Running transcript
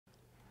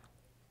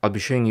I'll be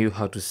showing you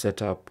how to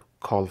set up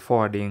call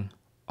forwarding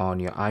on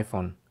your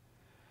iPhone.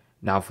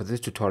 Now for this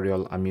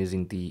tutorial, I'm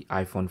using the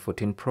iPhone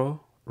 14 Pro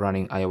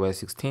running iOS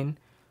 16,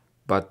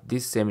 but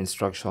these same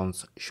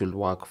instructions should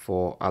work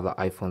for other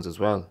iPhones as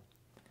well.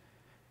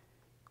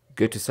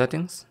 Go to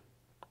settings.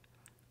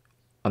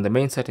 On the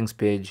main settings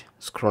page,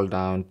 scroll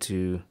down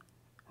to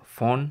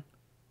phone,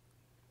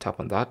 tap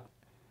on that.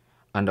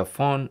 Under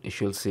phone, you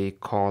should say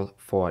call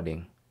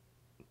forwarding.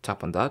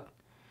 Tap on that.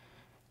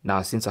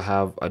 Now, since I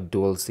have a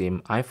dual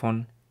SIM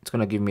iPhone, it's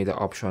going to give me the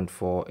option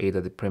for either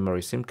the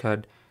primary SIM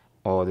card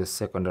or the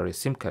secondary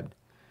SIM card.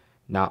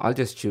 Now, I'll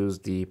just choose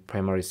the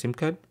primary SIM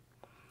card.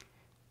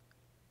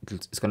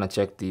 It's going to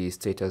check the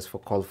status for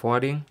call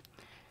forwarding.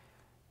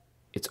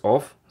 It's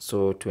off.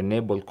 So to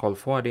enable call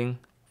forwarding,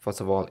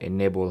 first of all,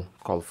 enable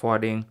call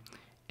forwarding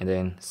and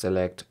then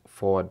select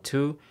forward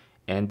to.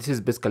 And this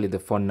is basically the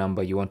phone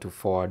number you want to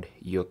forward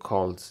your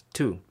calls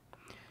to.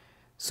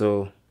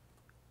 So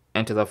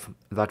enter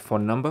that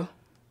phone number.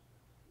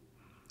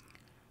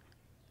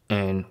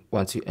 And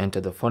once you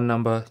enter the phone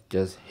number,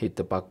 just hit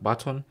the back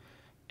button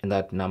and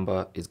that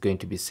number is going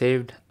to be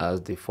saved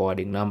as the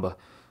forwarding number.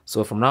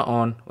 So from now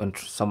on, when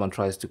someone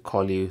tries to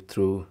call you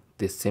through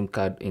this SIM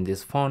card in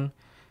this phone,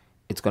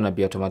 it's going to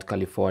be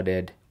automatically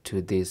forwarded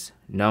to this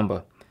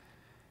number.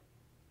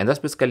 And that's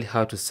basically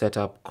how to set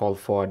up call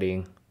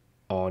forwarding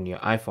on your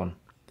iPhone.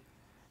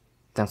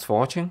 Thanks for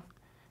watching.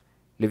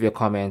 Leave your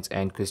comments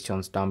and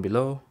questions down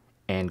below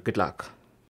and good luck.